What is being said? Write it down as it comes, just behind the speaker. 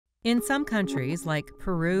In some countries like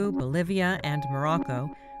Peru, Bolivia, and Morocco,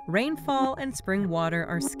 rainfall and spring water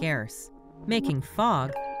are scarce, making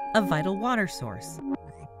fog a vital water source.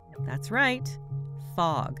 That's right,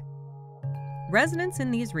 fog. Residents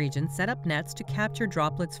in these regions set up nets to capture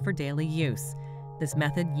droplets for daily use. This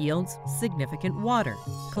method yields significant water,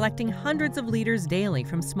 collecting hundreds of liters daily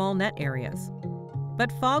from small net areas.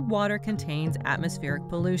 But fog water contains atmospheric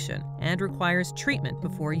pollution and requires treatment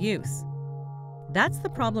before use. That's the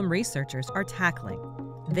problem researchers are tackling.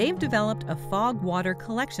 They've developed a fog water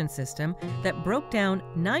collection system that broke down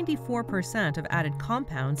 94% of added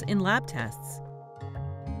compounds in lab tests.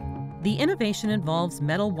 The innovation involves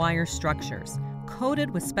metal wire structures coated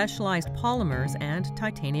with specialized polymers and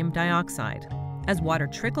titanium dioxide. As water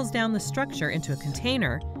trickles down the structure into a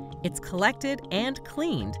container, it's collected and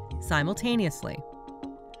cleaned simultaneously.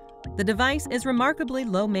 The device is remarkably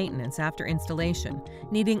low maintenance after installation,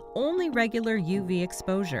 needing only regular UV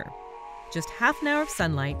exposure. Just half an hour of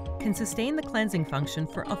sunlight can sustain the cleansing function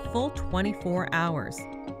for a full 24 hours.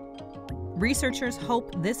 Researchers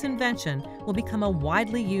hope this invention will become a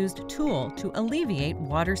widely used tool to alleviate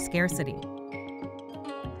water scarcity.